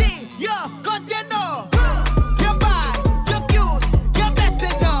me see you, 'cause you know you're bad, you're cute, you're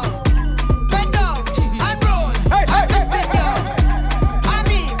blessing now. Bend down and roll, I'm kissing you. I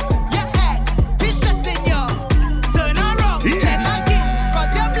need your ex, be stressing you. Turn around, send a kiss,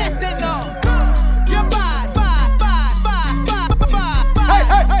 'cause you're blessing now. You're bad, bad, bad, bad, bad, bad,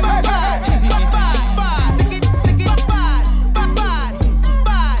 bad, bad, bad, bad. Stick it, bad, bad, bad,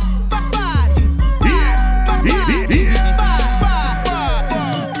 bad, bad, bad, bad.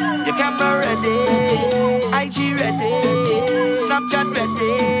 Your camera ready, IG ready, Snapchat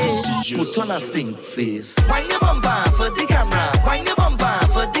ready. Put on a stink face. Wind your bumper for the camera. Wind your bumper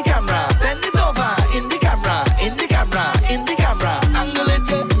for the camera. Bend it over in the camera, in the camera, in the camera. Angle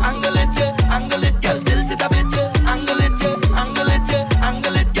it, angle it, angle it, girl, tilt it a bit. Angle it, angle it,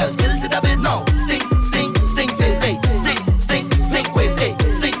 angle it, girl, tilt it a bit. No, stink, stink, stink face, hey, stink, stink, stink ways, hey,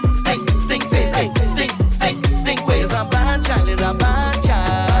 stink, stink, stink face, hey, stink, stink, stink ways. It's a bad child, it's a bad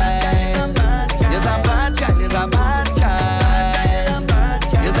child. It's a bad child, it's a bad child.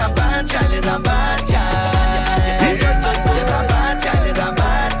 It's a bad child, it's a bad child. It's a bad child, it's a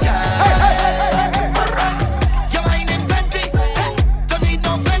bad child. You're whining plenty, don't need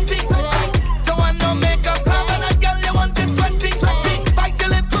no Fenty. Don't want no makeup, permanent girl, you want it sweaty, sweaty. Bite your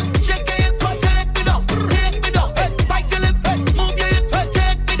lip, shake your hip, take me down, take me down. Bite your lip, move your hip,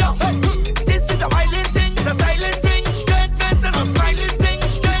 take me down. This is a violent thing, it's a silent thing. Straight face and no smiling thing,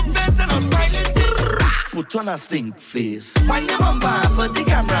 straight face and no smiling thing. Put on a stink face. Wind your bumper for the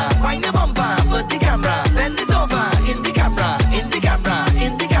camera. Wind your bumper for the camera. Bend it over in the camera, in the camera,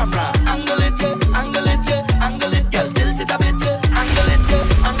 in the camera. Angle it, angle it, angle it, girl, tilt it a bit. Angle it,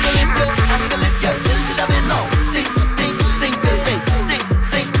 angle it, angle it, girl, tilt it a bit. No, stink, stink, stink face, hey, stink,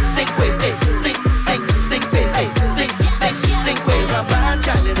 stink, stink ways, hey, stink, stink, stink face, hey, stink, stink, stink ways. A bad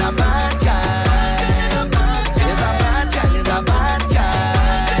child is a bad child. It's a bad child, it's a bad child.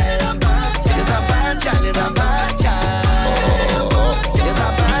 It's a bad child, it's a bad child. It's a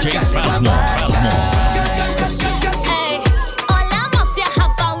bad DJ child, it's a Fazmore, bad Fazmore. Hey, all I'm out here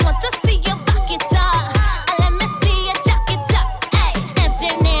have I want to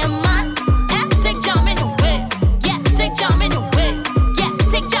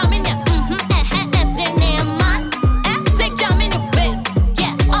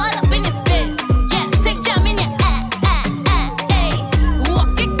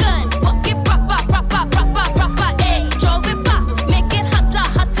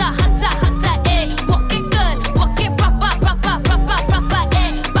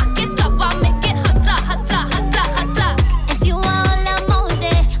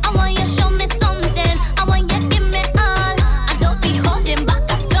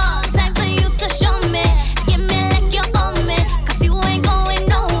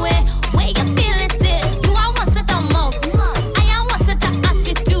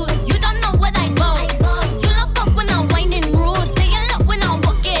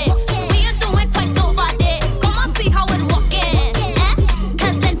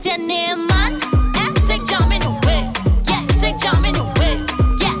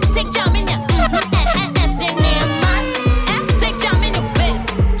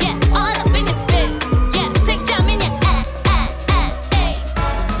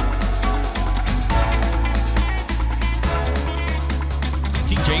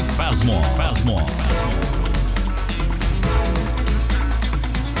DJ Fazmore.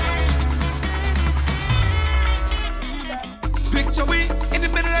 Picture we in the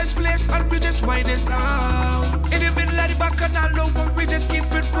middle of this place and we just wind it down. In the middle of the bacchanal, no one, we just keep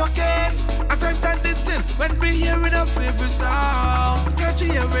it rocking. At times standing still when we hearing our favorite sound. Can't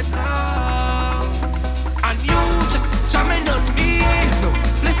you hear it now? And you just jamming on me. No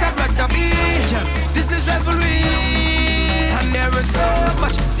place I'd rather be. Yeah, this is revelry. And there is so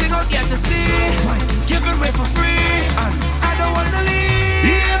much thing out here to see. Giving away for free. And I don't wanna leave.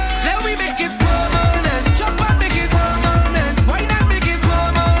 Yes, let we make it permanent. Jump and make it permanent. Why not make it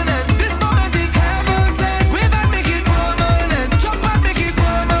permanent? This moment is heaven sent. Wave and make it permanent. Jump and make it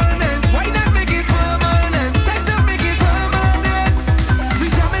permanent. Why not make it permanent? Time to make it permanent. We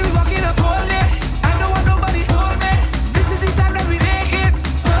jamming, we walking up all day. I don't want nobody hold me. This is the time that we make it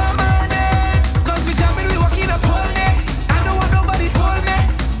permanent. Cause we jamming, we walking up all day. I don't want nobody hold me.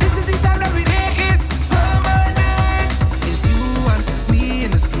 This is the time that we make it permanent. It's you and me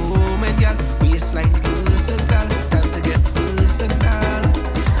in this moment, girl. Waistline versatile, time to get personal.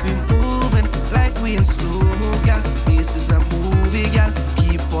 We moving like we in slow-mo, girl. This is a movie, girl.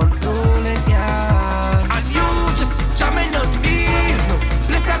 Keep on rolling, girl. And you just jamming on me. No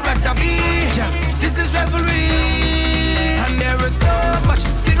place I'd rather be. Yeah, this is revelry. And there is so much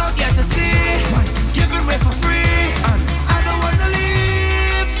thing out here to see. Giving away for free. And I don't wanna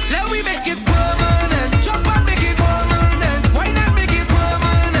leave. Let we make it permanent. Jump and make it permanent. Why not make it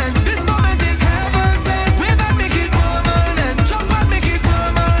permanent? This moment is heaven sent. Wave and make it permanent. Jump and make it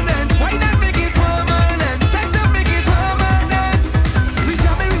permanent. Why not make it permanent? Time to make it permanent. We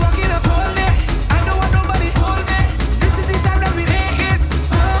jamming, we walking up all day. I don't want nobody hold me. This is the time that we make it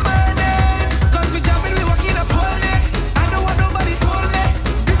permanent. Cause we jamming, we walking up all day. I don't want nobody hold me.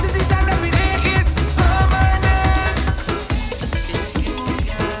 This is the time that we make it permanent. It's you,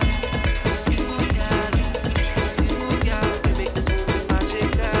 girl. It's you, girl. It's you, girl. We make this movement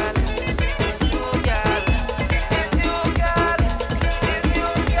magical. It's you, girl. It's you, girl. It's you,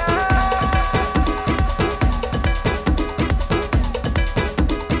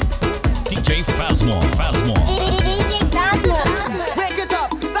 DJ Fazmore. Wake it up,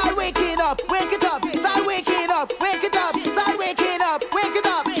 start waking up, wake it up, start waking up, wake it up, start waking up, wake it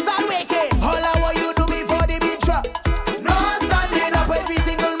up, start waking. All I want you to before the beat drop. No standing up, every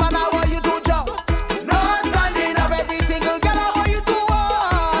single man I want you to jump. No standing up, every single girl I want you to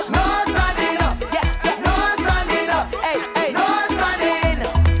walk. No standing up, yeah, no standing up, hey, no standing.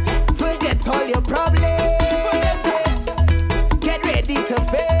 Forget all your problems, forget it. Get ready to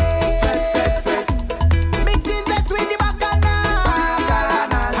face. Mixes us with the bacchanal.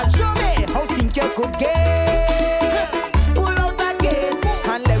 And show me how think you could get. Pull out the case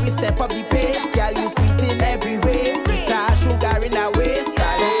and let we step up the pace. Girl, you sweet in every way. Guitar, sugar in our waist.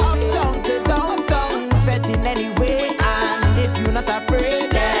 Girl, uptown to downtown, fed in any way. And if you're not afraid,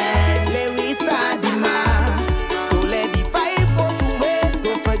 then let we stand the mass. Don't let the vibe go to waste.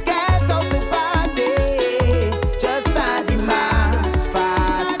 Don't forget how to party. Just stand the mass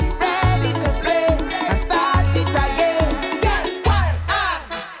fast. Be ready to play and start it again. Get wild and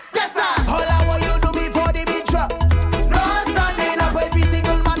better. All I want you to before the beat drop. No standing up, every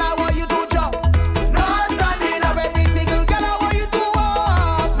single man I want you to jump. No standing up, every single girl I want you to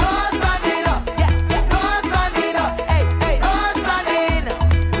walk. No standing up, yeah, no standing up, hey, no standing.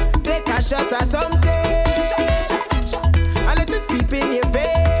 Take a shot or something, and let it seep in your vein.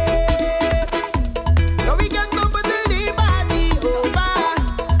 Now we can stop until the party over.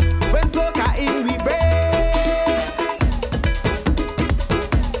 When soca in we break.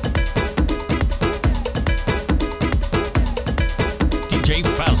 DJ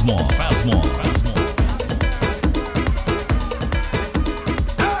Fazmore.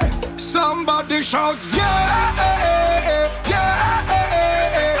 Somebody shout, yeah,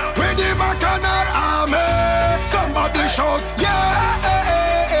 yeah, with the bacchanal army. Somebody shout, yeah,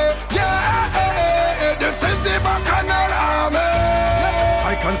 yeah, this is the bacchanal army.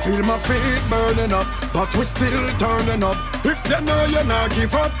 I can feel my feet burning up, but we still turning up. If you know you're not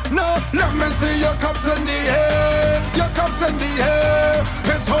give up, no, let me see your cups in the air, your cups in the air.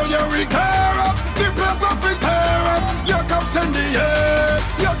 It's how you repair up, the place of it tear up. Your cups in the air,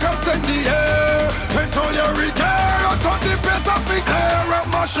 your cups in the air. It's how you repair up, so the place of it tear up.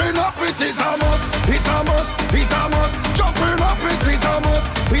 Mashing up, it is a must, it's a must, it's a must. Jumping up, it is a must,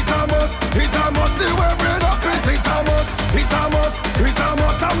 it's a must, it's a must. The wearing up, it is a must, it's a must, it's a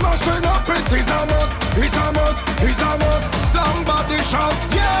must. I'm mashing up, it is a must, it's a must, it's a must. Somebody shout,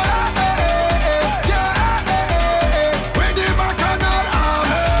 yeah, yeah, with the bacchanal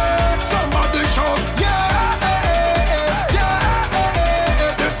army. Somebody shout, yeah, yeah,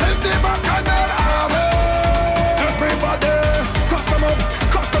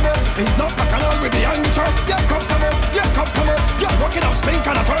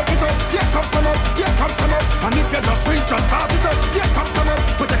 and I twerk it up. Here comes some up, here comes some up. And if you just reach, just start it up. Here comes some up,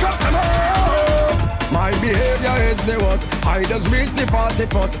 put your cups some up. My behavior is the worst. I just reach the party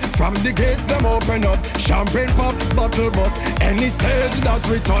first. From the gates them open up. Champagne pop, bottle bust. Any stage that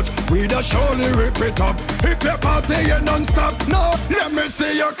we touch, we just surely rip it up. If you're partying non-stop, no, let me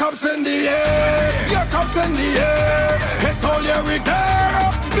see your cups in the air. Your cups in the air. It's all you we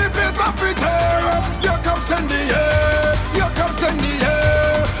care. The place of it tear. Your cups in the air. Your cups in the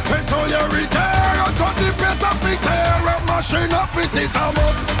air. It's all you we care. So the place of it tear. Mashing up it is a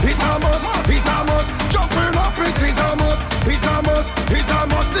must. It's a must. It's a must. Jumping up it is a must. It's a must. It's a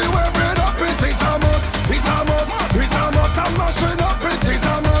must. The waving up it is a must. It's a must. It's a must. I'm mashing up it is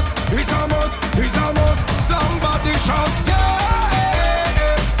a must. It's a must. It's a must. Somebody shout yeah,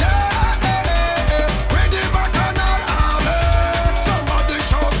 yeah. Ready back and all amen. Somebody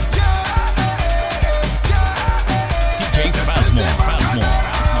shout yeah, yeah. DJ Phasmor.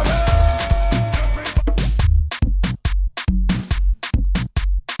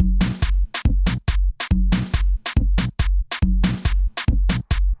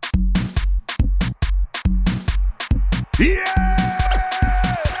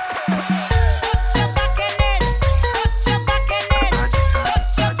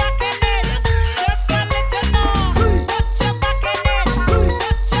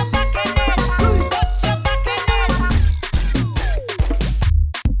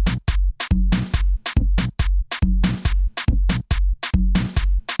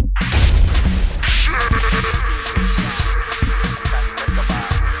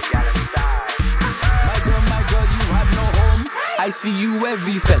 I see you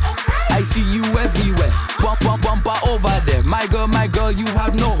every fed. I see you everywhere. Bumper over there. My girl, you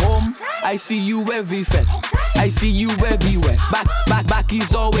have no home. I see you every fed. I see you everywhere. Back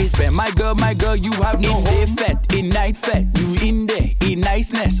is always been. My girl, you have no home. In day fed, in night fed. You in there, in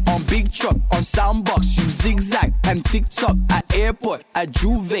niceness. On big truck, on soundbox. You zigzag and TikTok. At airport, at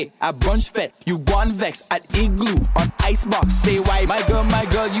Juve, at brunch fed. You one vex at Igloo, on icebox. Say why? My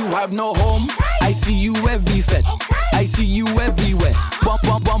girl, you have no home. I see you every fed. I see you everywhere.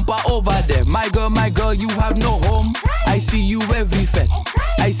 Bumper over there. My girl, you have no home. I see you every fed.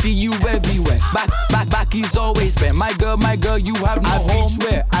 I see you everywhere. Back is always been. My girl, you have no home. Beach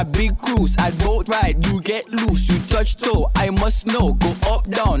wear, a big cruise, at boat ride. You get loose, you touch toe. I must know. Go up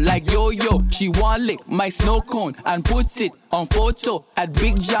down like yo-yo. She want lick my snow cone and put it on photo. At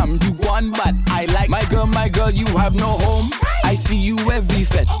Big Jam, you want bad. I like my girl, you have no home. I see you every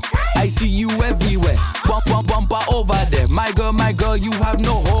fed. I see you everywhere. Bumper over there. My girl, you have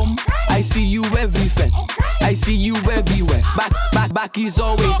no home. I see you every fed. I see you everywhere. Back is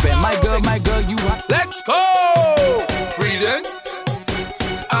always been. My girl, you have. Let's go! Breathe in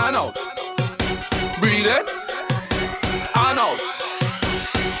and out. Breathe in and out.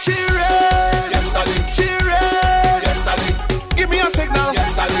 Cheering! Yes, darling. Cheering! Yes, darling. Give me a signal.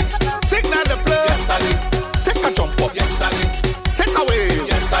 Yes, darling. Signal the play. Yes, darling. Take a jump up. Yes, darling. Take a wave.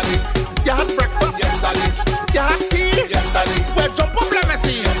 Yes, darling. You had breakfast. Yes, darling. You had tea. Yes, darling. Well, jump up, let me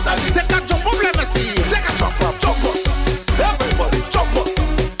see. Yes, darling. Take a jump up, let me see. Take a jump up, jump up. Everybody jump up.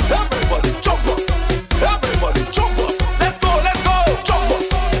 Everybody jump up. Everybody jump up. Let's go, let's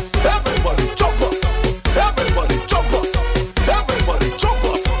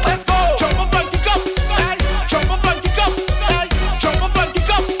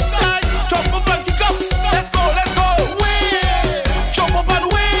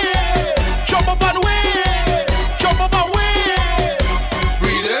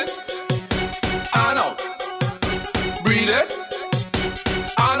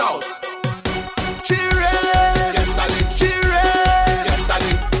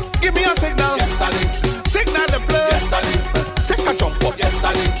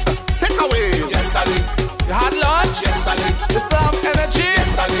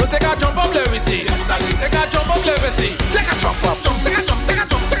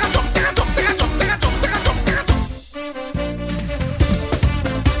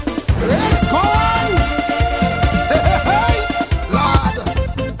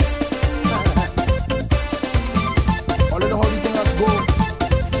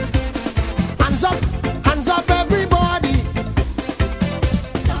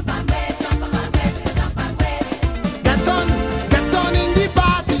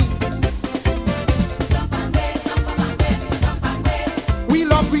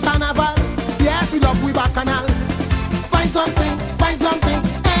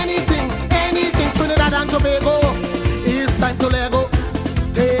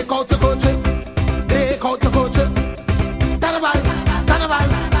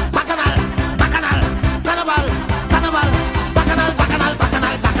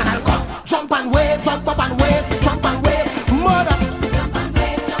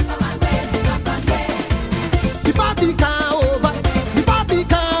party can't over. The party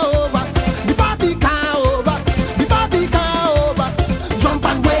can't over. The party can't over. The party can't over. Jump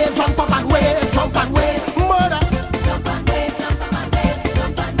and wave, jump up and wave, jump and wave, mother. Jump and wave, jump up and wave,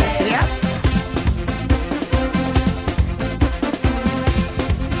 jump and wave. Yes.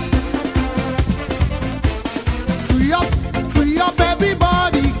 Free up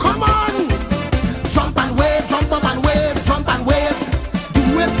everybody, come on. Jump and wave, jump up and wave, jump and wave.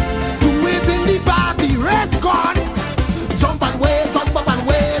 Do it in the party, race gone. Jump and wave, jump up and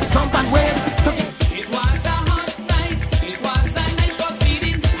wave, jump and wave. It was a hot night, it was a night for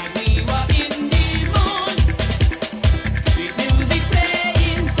speeding, and we were in the mood. Sweet music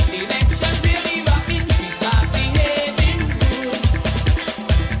playing, selections really rocking, she started behaving good.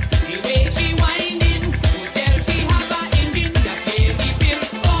 The way she winding, could tell she have a engine that gave me feel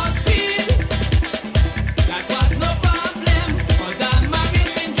for speed. That was no problem, 'cause I'm a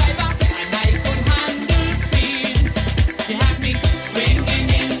racing driver and I could handle speed. She had me swinging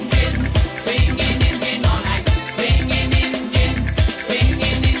engine all night, swinging engine all night,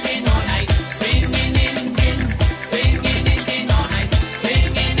 swinging engine all night,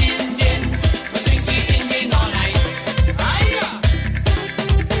 swinging engine, but swing she engine all night. Hiya!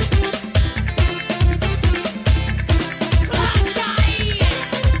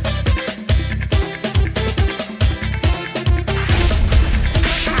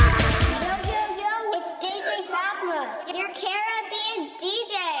 Yo, it's DJ Phasma, your Caribbean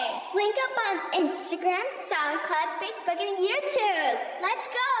DJ. Link up on Instagram, SoundCloud, Facebook, and YouTube. Let's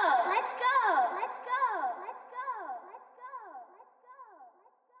go.